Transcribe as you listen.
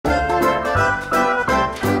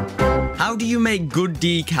make good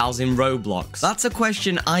decals in Roblox? That's a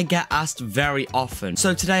question I get asked very often.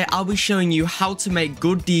 So today I'll be showing you how to make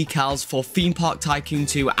good decals for Theme Park Tycoon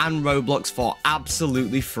 2 and Roblox for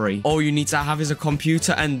absolutely free. All you need to have is a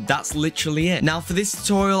computer, and that's literally it. Now for this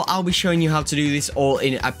tutorial, I'll be showing you how to do this all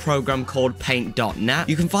in a program called paint.net.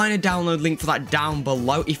 You can find a download link for that down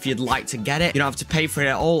below if you'd like to get it. You don't have to pay for it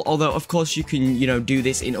at all, although of course you can, do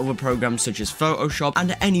this in other programs such as Photoshop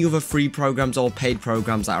and any other free programs or paid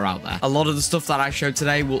programs that are out there. A lot of the stuff that I showed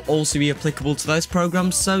today will also be applicable to those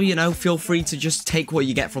programs, so feel free to just take what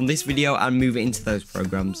you get from this video and move it into those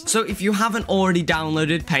programs. So if you haven't already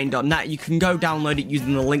downloaded paint.net, you can go download it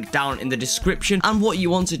using the link down in the description, and what you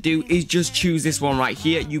want to do is just choose this one right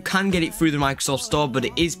here. You can get it through the Microsoft Store, but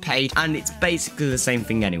it is paid and it's basically the same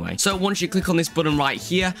thing anyway. So once you click on this button right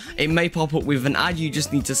here, it may pop up with an ad. You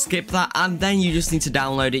just need to skip that, and then you just need to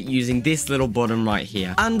download it using this little button right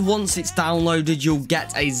here. And once it's downloaded, you'll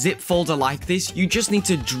get a zip folder like this. You just need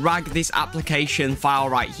to drag this application file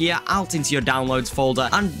right here out into your downloads folder,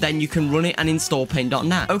 and then you can run it and install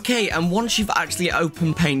paint.net. Okay, and once you've actually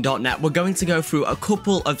opened paint.net, we're going to go through a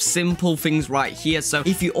couple of simple things right here. So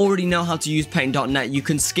if you already know how to use paint.net, you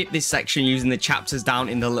can skip this section using the chapters down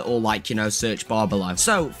in the little search bar below.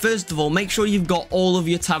 So first of all, make sure you've got all of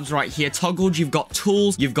your tabs right here toggled. You've got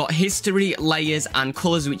tools, you've got history, layers, and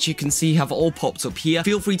colors, which you can see have all popped up here.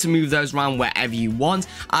 Feel free to move those around wherever you want.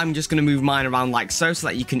 I'm just going to move mine around like so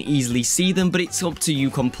that you can easily see them, but it's up to you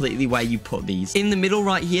completely where you put these. In the middle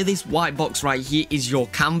right here, this white box right here is your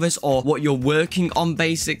canvas, or what you're working on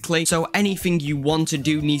basically. So anything you want to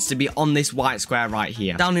do needs to be on this white square right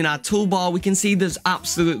here. Down in our toolbar, we can see there's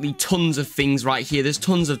absolutely tons of things right here. There's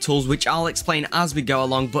tons of tools, which I'll explain as we go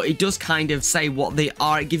along, but it does kind of say what they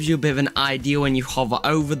are. It gives you a bit of an idea when you hover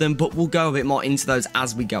over them, but we'll go a bit more into those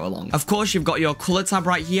as we go along. Of course, you've got your color tab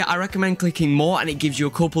right here. I recommend clicking more, and it gives you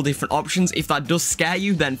a couple different options. If that does scare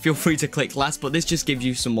you, then feel free to click less, but this just gives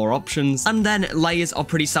you some more options. And then layers are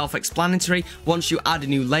pretty self-explanatory. Once you add a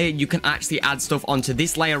new layer, you can actually add stuff onto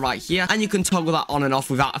this layer right here, and you can toggle that on and off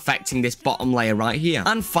without affecting this bottom layer right here.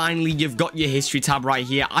 And finally, you've got your history tab right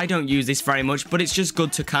here. I don't use this very much, but it's just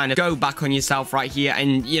good to kind of go back on yourself right here,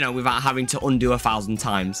 and without having to undo 1,000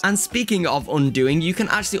 times. And speaking of undoing, you can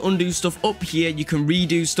actually undo stuff up here. You can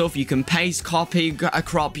redo stuff, you can paste, copy,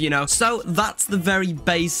 crop, so that's the very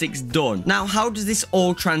basics done. Now, how does this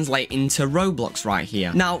all translate into Roblox right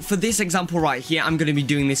here? Now, for this example right here, I'm going to be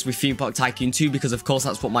doing this with Theme Park Tycoon 2 because of course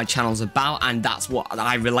that's what my channel's about, and that's what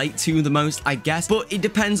I relate to the most, I guess. But it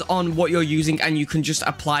depends on what you're using, and you can just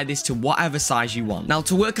apply this to whatever size you want. Now,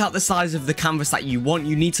 to work out the size of the canvas that you want,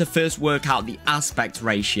 you need to first work out the aspect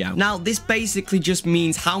ratio. Now, this basically just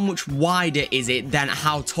means how much wider is it than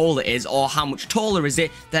how tall it is, or how much taller is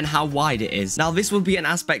it than how wide it is. Now, this would be an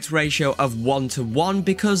aspect ratio of 1:1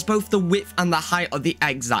 because both the width and the height are the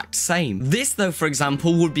exact same. This, though, for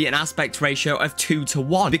example, would be an aspect ratio of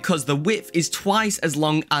 2:1 because the width is twice as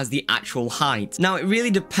long as the actual height. Now, it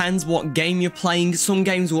really depends what game you're playing. Some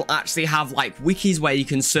games will actually have like wikis where you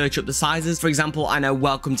can search up the sizes. For example, I know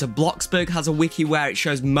Welcome to Bloxburg has a wiki where it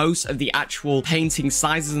shows most of the actual painting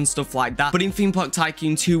sizes and stuff like that. But in Theme Park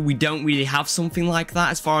Tycoon 2, we don't really have something like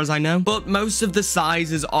that as far as I know. But most of the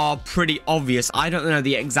sizes are pretty obvious. I don't know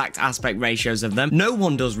the exact aspect ratios of them. No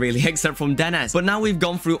one does really, except from Dennis. But now we've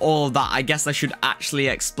gone through all of that, I guess I should actually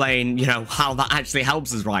explain, how that actually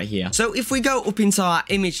helps us right here. So if we go up into our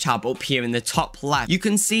image tab up here in the top left, you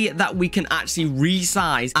can see that we can actually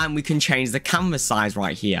resize, and we can change the canvas size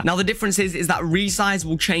right here. Now, the difference is that resize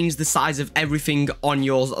will change the size of everything on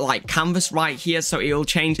your canvas right here. So it'll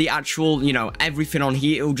change the actual, everything on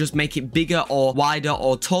here. It'll just make it bigger or wider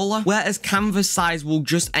or taller, whereas canvas size will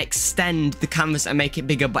just extend the canvas and make it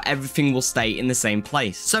bigger, but everything will stay in the same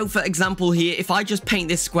place. So for example here, if I just paint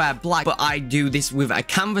this square black, but I do this with a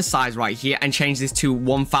canvas size right here and change this to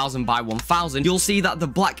 1,000 by 1,000, you'll see that the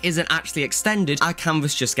black isn't actually extended. Our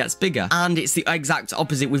canvas just gets bigger. And it's the exact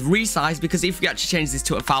opposite with resize, because if we actually change this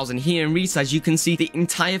to 1,000 here in resize, you can see the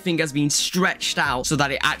entire thing has been stretched out so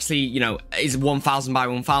that it actually, is 1,000 by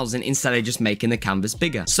 1,000 instead of just making the canvas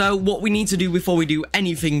bigger. So what we need to do before we do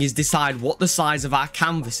anything is decide what the size of our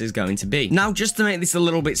canvas is going to be. Now, just to make this a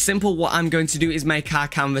little bit simple, what I'm going to do is make our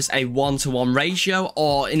canvas a 1:1 ratio,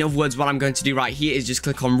 or in other words, what I'm going to do right here is just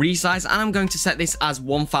click on resize, and I'm going to set this as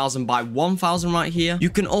 1,000 by 1,000 right here. You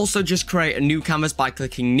can also just create a new canvas by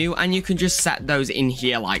clicking new, and you can just set those in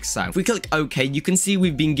here like so. If we click OK, you can see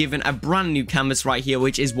we've been given a brand new canvas right here,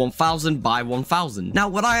 which is 1,000 by 1,000. Now,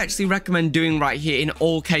 what I actually recommend doing right here in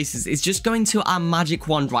all cases is just going to our magic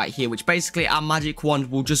wand right here, which basically our magic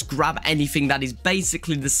wand will just grab anything that is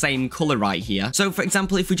basically the same color right here. So for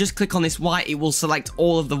example, if we just click on this white, it will select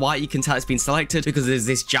all of the white, you can tell it's been selected because there's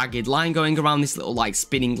this jagged line going around, this little like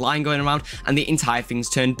spinning line going around, and the entire thing's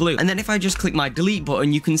turned blue. And then if I just click my delete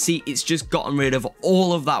button, you can see it's just gotten rid of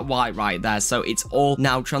all of that white right there, so it's all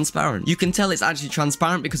now transparent. You can tell it's actually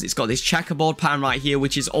transparent because it's got this checkerboard pattern right here,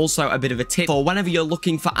 which is also a bit of a tip for whenever you're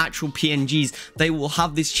looking for actual PNGs. They will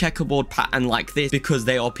have this checkerboard pattern like this because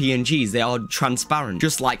they are PNGs, they are transparent,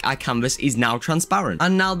 just like our canvas is now transparent.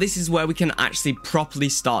 And now this is where we can actually properly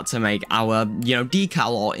start to make our,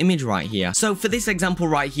 decal or image right here. So for this example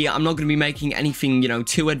right here, I'm not going to be making anything,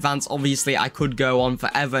 too advanced. Obviously, I could go on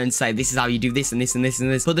forever and say this is how you do this and this and this and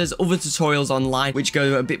this, but there's other tutorials online which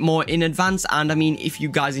go a bit more in advance. And I mean, if you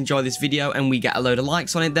guys enjoy this video and we get a load of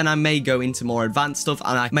likes on it, then I may go into more advanced stuff,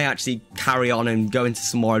 and I may actually carry on and go into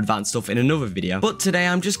some more advanced stuff in another video. But today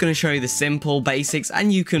I'm just going to show you the simple basics,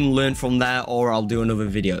 and you can learn from there, or I'll do another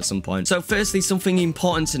video at some point. So firstly, something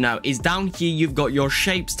important to know is down here you've got your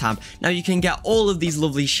shapes tab. Now you can get all of these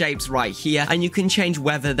lovely shapes right here, and you can change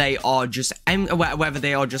whether they are just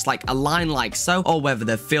like a line like so, or whether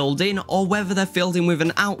they're filled in, or whether they're filled in with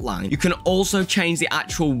an outline. You can also change the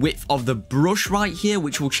actual width of the brush right here,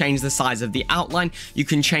 which will change the size of the outline. You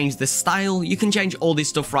can change the style, you can change all this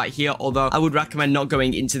stuff right here, although I would recommend not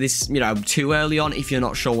going into this, too early on if you're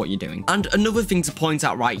not sure what you're doing. And another thing to point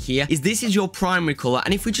out right here is this is your primary color,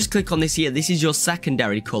 and if we just click on this here, this is your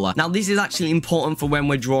secondary color. Now this is actually important for when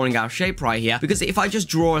we're drawing our shape right here, because if I just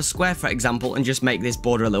draw a square, for example, and just make this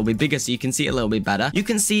border a little bit bigger so you can see it a little bit better, you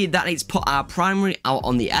can see that it's put our primary out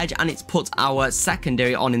on the edge and it's put our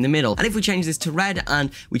secondary on in the middle. And if we change this to red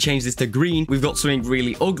and we change this to green, we've got something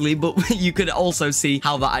really ugly, but you could also see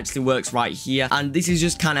how that actually works right here. And this is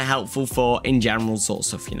just kind of helpful for in general sort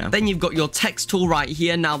of stuff, Then you've got your text tool right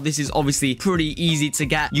here. Now this is obviously pretty easy to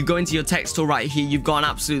get. You go into your text tool right here, you've got an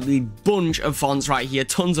absolutely bunch of fonts right here,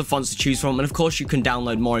 tons of fonts to choose from, and of course you can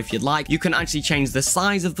download more if you'd like. You can actually change the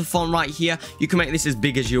size of the font right here. You can make this as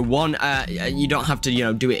big as you want. You don't have to,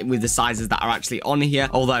 do it with the sizes that are actually on here,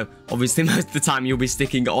 although obviously most of the time you'll be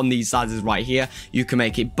sticking on these sizes right here. You can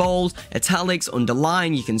make it bold, italics,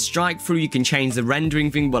 underline, you can strike through, you can change the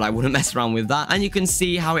rendering thing, but I wouldn't mess around with that, and you can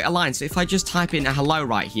see how it aligns. So if I just type in a hello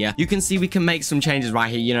right here, you can see we can make some changes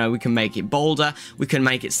right here. We can make it bolder, we can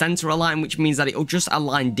make it center align, which means that it will just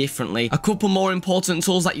align differently. A couple more important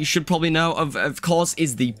tools that you should probably know of course,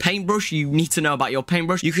 is the paintbrush. You need to know about your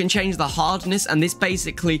paintbrush. You can change the hardness, and this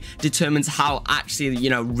basically determines how actually,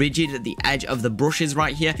 rigid the edge of the brush is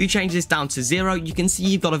right here. If you change this down to 0, you can see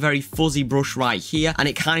you've got a very fuzzy brush right here, and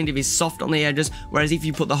it kind of is soft on the edges, whereas if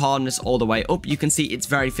you put the hardness all the way up, you can see it's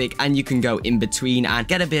very thick, and you can go in between and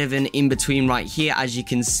get a bit of an in between right here. As you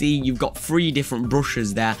can see, you've got 3 different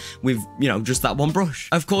brushes there with, just that one brush.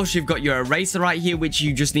 Of course, you've got your eraser right here, which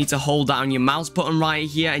you just need to hold down your mouse button right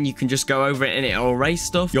here, and you can just go over it and it'll erase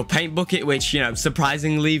stuff. Your paint bucket, which,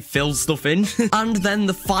 surprisingly fills stuff in. And then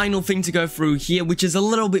the final thing to go through here, which is a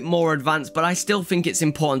little bit more advanced, but I still think it's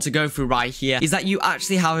important to go through right here, is that you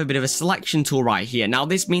actually have a bit of a selection tool right here. Now,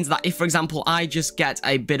 this means that if, for example, I just get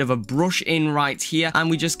a bit of a brush in right here, and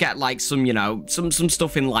we just get like some, some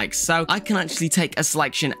stuff in like so, I can actually take a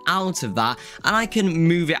selection out of that, and I can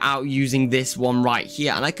move it out using this one right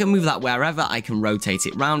here, and I can move that wherever. I can rotate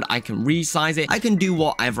it around, I can resize it, I can do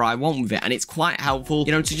whatever I want with it, and it's quite helpful,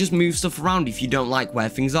 to just move stuff around if you don't like where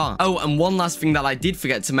things are. Oh, and one last thing that I did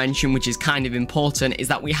forget to mention, which is kind of important, is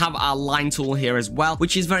that we have our line tool here as well,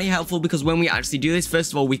 which is very helpful because when we actually do this,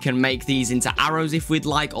 first of all, we can make these into arrows if we'd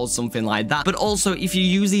like, or something like that. But also, if you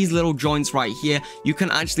use these little joints right here, you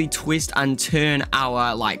can actually twist and turn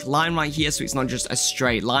our line right here, so it's not just a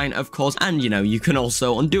straight line, of course. And you can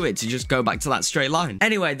also undo it to just go back to that straight line.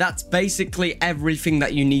 Anyway, that's basically everything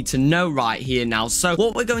that you need to know right here now. So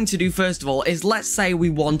what we're going to do first of all is, let's say we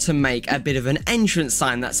want to make a bit of an entrance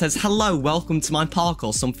sign that says hello, welcome to my park,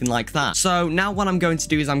 or something like that. So now what I'm going to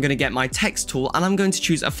do is I'm going to get my text tool, and I'm going to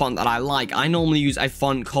choose a font that I like. I normally use a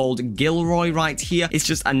font called 𝗬𝗻𝗀 right here. It's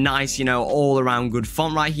just a nice, all around good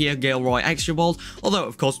font right here, 𝗬𝗻𝗀 extra bold, although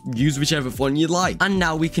of course use whichever font you'd like. And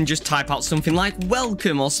now we can just type out something like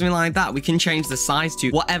welcome or something like that. We can change the size to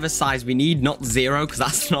whatever size we need, not 0 because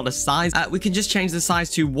that's not a size. We can just change the size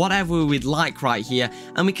to whatever we'd like right here,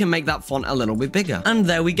 and we can make that font a little bit bigger. And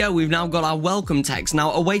there we go, we've now got our welcome text.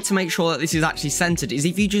 Now, a way to make sure that this is actually centered is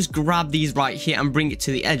if you just grab these right here and bring it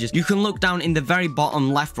to the edges, you can look down in the very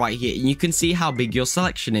bottom left right here, and you can see how big your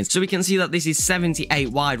selection is. So we can see that this is 78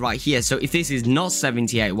 wide right here. So if this is not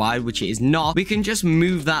 78 wide, which it is not, we can just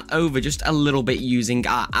move that over just a little bit using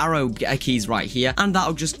our arrow keys right here, and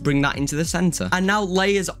that'll just bring that into the center. And now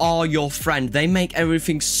layers are your friend. They make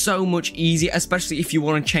everything so much easier, especially if you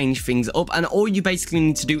want to change things up. And all you basically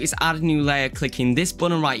need to do is add a new layer, clicking this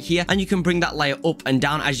button right here, and you can bring that layer up and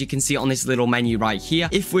down, as you can see on this little menu right here.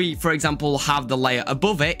 If we, for example, have the layer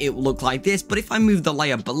above it, it will look like this, but if I move the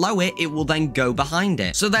layer below it, it will then go behind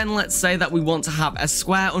it. So then let's say that we want to have a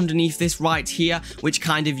square underneath this right here, which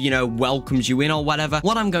kind of, you know, welcomes you in or whatever.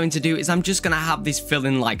 What I'm going to do is I'm just going to have this fill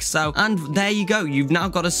in like so, and there you go. You've now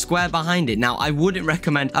got a square behind it. Now, I wouldn't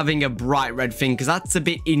recommend having a bright red thing because that's a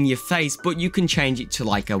bit in your face, but you can change it to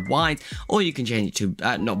like a white, or you can change it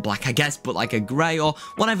to, not black, I guess, but like a gray or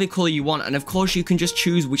whatever color you want. And of course, you can just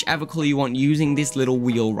choose whichever color you want using this little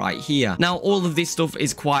wheel right here. Now, all of this stuff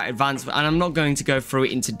is quite advanced, and I'm not going to go through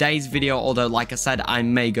it in today's video, although like I said, I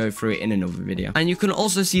may go through it in another video. And you can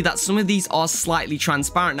also see that some of these are slightly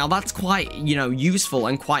transparent. Now, that's quite, you know, useful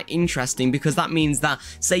and quite interesting, because that means that,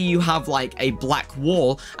 say you have like a black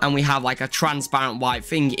wall and we have like a transparent white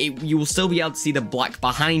thing, you will still be able to see the black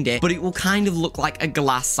behind it, but it will kind of look like a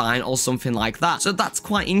glass sign or something like that. So that's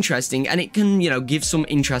quite interesting, and it can, you know, give some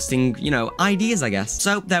interesting, you know, ideas, I guess.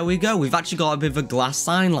 So there we go. We've actually got a bit of a glass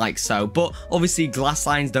sign like so, but obviously glass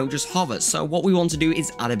signs don't just hover. So what we want to do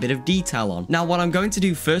is add a bit of detail on. Now, what I'm going to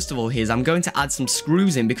do first of all here is I'm going to add some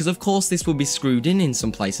screws in, because of course this will be screwed in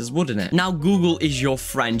some places, wouldn't it? Now, Google is your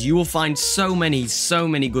friend. You will find so many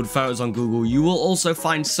good photos on Google. You will also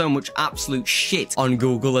find so much absolute shit on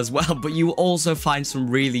Google as well, but you will also find some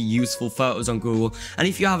really useful photos on Google. And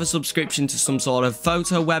if you have a subscription to some sort of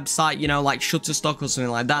photo website, you know, like Shutterstock or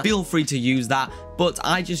something like that, feel free to use that. But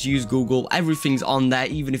I just use Google. Everything's on there,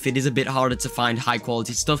 even if it is a bit harder to find high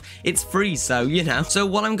quality stuff. It's free, so, you know. So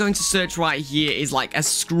what I'm going to search right here is like a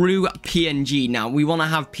screw PNG. Now, we want to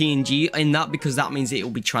have PNG in that because that means it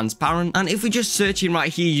will be transparent. And if we just search in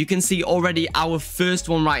right here, you can see already our first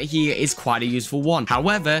one right here is quite a useful one.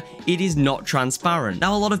 However, it is not transparent.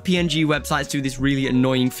 Now, a lot of PNG websites do this really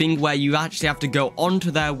annoying thing where you actually have to go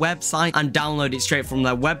onto their website and download it straight from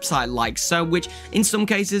their website like so, which in some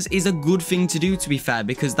cases is a good thing to do, to be fair,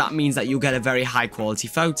 because that means that you'll get a very high quality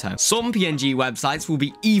photo. Some PNG websites will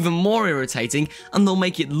be even more irritating, and they'll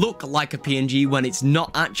make it look like a PNG when it's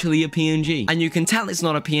not actually a PNG. And you can tell it's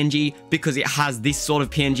not a PNG because it has this sort of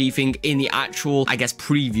PNG thing in the actual, I guess,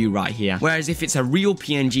 preview right here. Whereas if it's a real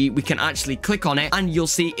PNG, we can actually click on it and you'll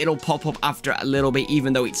see it'll pop up after a little bit,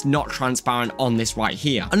 even though it's not transparent on this right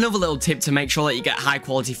here. Another little tip to make sure that you get high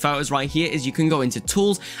quality photos right here is you can go into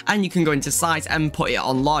tools and you can go into size and put it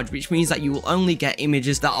on large, which means that you will only get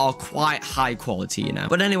images that are quite high quality, you know.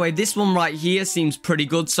 But anyway, this one right here seems pretty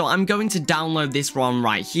good, so I'm going to download this one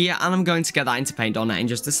right here, and I'm going to get that into Paint.net in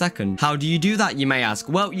just a second. How do you do that, you may ask?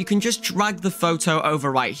 Well, you can just drag the photo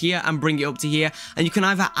over right here and bring it up to here, and you can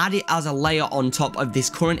either add it as a layer on top of this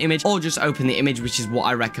current image, or just open the image, which is what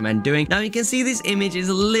I recommend doing. Now, you can see this image is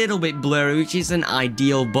a little bit blurry, which isn't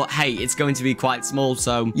ideal, but hey, it's going to be quite small,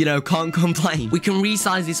 so, you know, can't complain. We can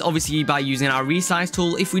resize this, obviously, by using our resize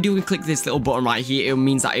tool. If we do click this little button right here, it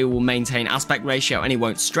means that it will maintain aspect ratio and it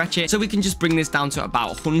won't stretch it. So we can just bring this down to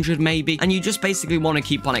about 100 maybe, and you just basically want to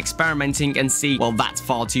keep on experimenting and see, well, that's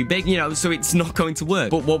far too big, you know, so it's not going to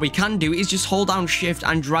work. But what we can do is just hold down shift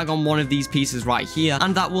and drag on one of these pieces right here,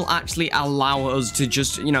 and that will actually allow us to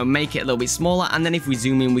just, you know, make it a little bit smaller. And then if we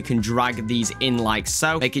zoom in, we can drag these in like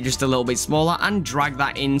so, make it just a little bit smaller and drag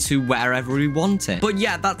that into wherever we want it. But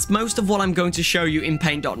yeah, that's most of what I'm going to show you in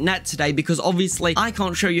Paint.net today, because obviously I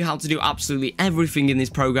can't show you how to do absolutely everything in this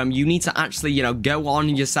program. You need to actually, you know, go on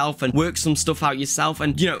yourself and work some stuff out yourself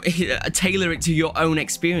and, you know, tailor it to your own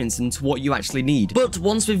experience and to what you actually need. But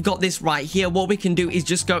once we've got this right here, what we can do is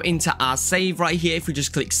just go into our save right here. If we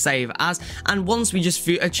just click save as, and once we just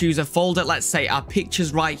choose a folder, let's say our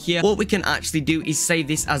pictures right here, what we can actually do is save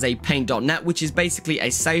this as a Paint.net, which is basically a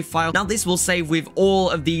save file. Now, this will save with all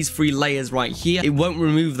of these 3 layers right here. It won't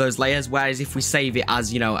remove those layers, whereas if we save it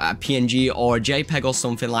as, you know, a PNG or a JPEG or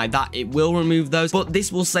something like that, it will remove those, but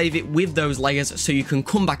this will save it with those layers, so you can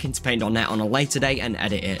come back into Paint.net on a later day and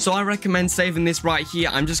edit it. So I recommend saving this right here.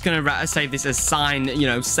 I'm just gonna save this as sign, you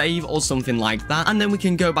know, save or something like that, and then we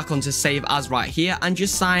can go back onto save as right here and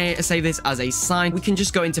just save this as a sign. We can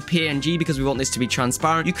just go into PNG because we want this to be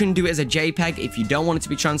transparent. You can do it as a JPEG if you don't want it to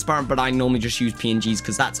be transparent, but I normally just use PNGs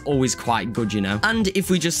because that's always quite good, you know. And if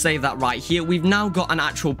we just save that right here, we've now got an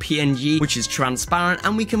actual PNG which is transparent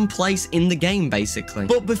and we can place in the game basically.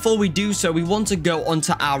 But before we do so, we want to go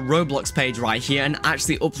onto our Roblox page right here and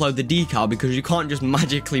actually upload the decal, because you can't just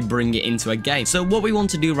magically bring it into a game. So what we want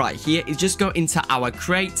to do right here is just go into our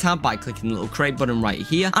create tab by clicking the little create button right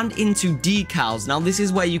here and into decals. Now, this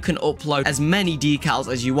is where you can upload as many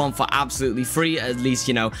decals as you want for absolutely free, at least,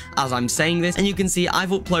 you know, as I'm saying this. And you can see I've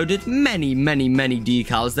uploaded many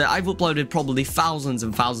decals. That I've uploaded probably thousands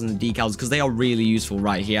and thousands of decals because they are really useful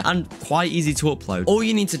right here and quite easy to upload. All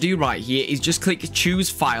you need to do right here is just click choose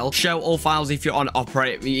file, show all files if you're on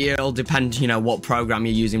Operate. It'll depend, you know, what program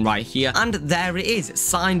you're using right here. And there it is,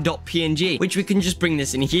 sign.png, which we can just bring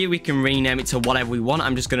this in here. We can rename it to whatever we want.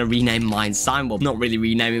 I'm just going to rename mine sign. Well, not really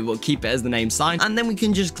rename it, but keep it as the name sign. And then we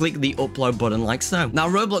can just click the upload button like so. Now,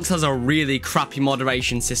 Roblox has a really crappy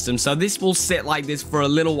moderation system, so this will sit like this for a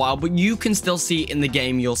little while, but you can still see it in the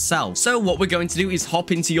game yourself. So what we're going to do is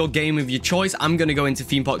hop into your game of your choice. I'm going to go into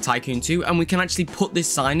Theme Park Tycoon 2, and we can actually put this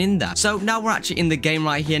sign in there. So now we're actually in the game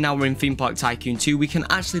right here. Now we're in Theme Park Tycoon 2. We can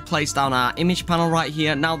actually place down our image panel right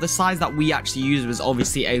here. Now, the size that we actually used was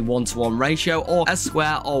obviously a 1:1 ratio or a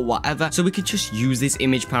square or whatever. So we could just use this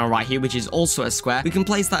image panel right here, which is also a square. We can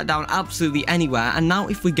place that down absolutely anywhere. And now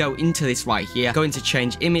if we go into this right here, go into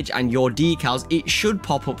change image and your decals, it should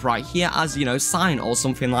pop up right here as, you know, sign or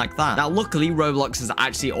something like that. Now, luckily, Roblox has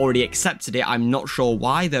actually already accepted it. I'm not sure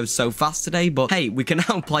why they're so fast today, but hey, we can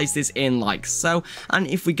now place this in like so. And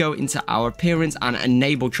if we go into our appearance and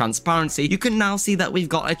enable transparency, you can now see that we've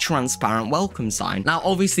got a transparent welcome sign. Now,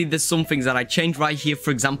 obviously, there's some things that I changed right here.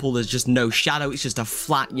 For example, there's just no shadow. It's just a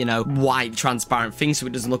flat, you know, white transparent thing, so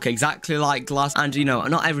it doesn't look exactly like glass. And, you know,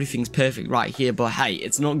 not everything's perfect right here, but hey,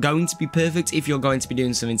 it's not going to be perfect if you're going to be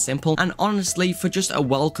doing something simple. And honestly, for just a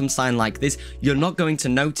welcome sign like this, you're not going to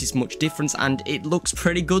notice much difference, and it looks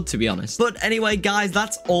pretty good, to be honest. But anyway, guys,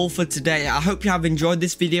 that's all for today. I hope you have enjoyed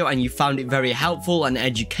this video and you found it very helpful and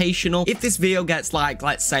educational. If this video gets like,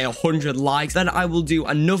 let's say 100 likes, then I will do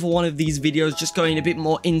another one of these videos just going a bit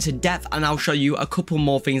more into depth, and I'll show you a couple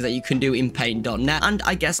more things that you can do in paint.net, and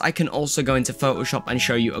I guess I can also go into Photoshop and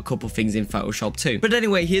show you a couple things in Photoshop too. But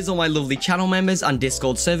anyway, here's all my lovely channel members and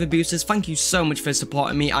Discord server boosters. Thank you so much for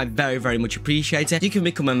supporting me. I very much appreciate it. You can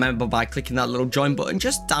become a member by clicking that little join button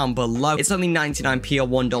just down below. It's only 99p or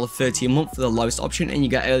 $1.30 a month for the lowest option, and you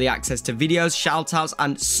get early access to videos, shoutouts,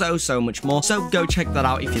 and so much more. So go check that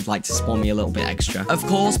out if you'd like to support me a little bit extra. Of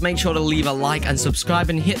course, make sure to leave a like and subscribe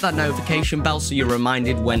and hit that notification bell so you're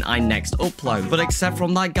reminded when I next upload. But except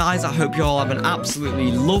from that, guys, I hope you all have an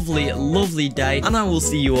absolutely lovely day, and I will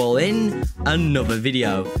see you all in another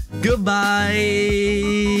video. Goodbye.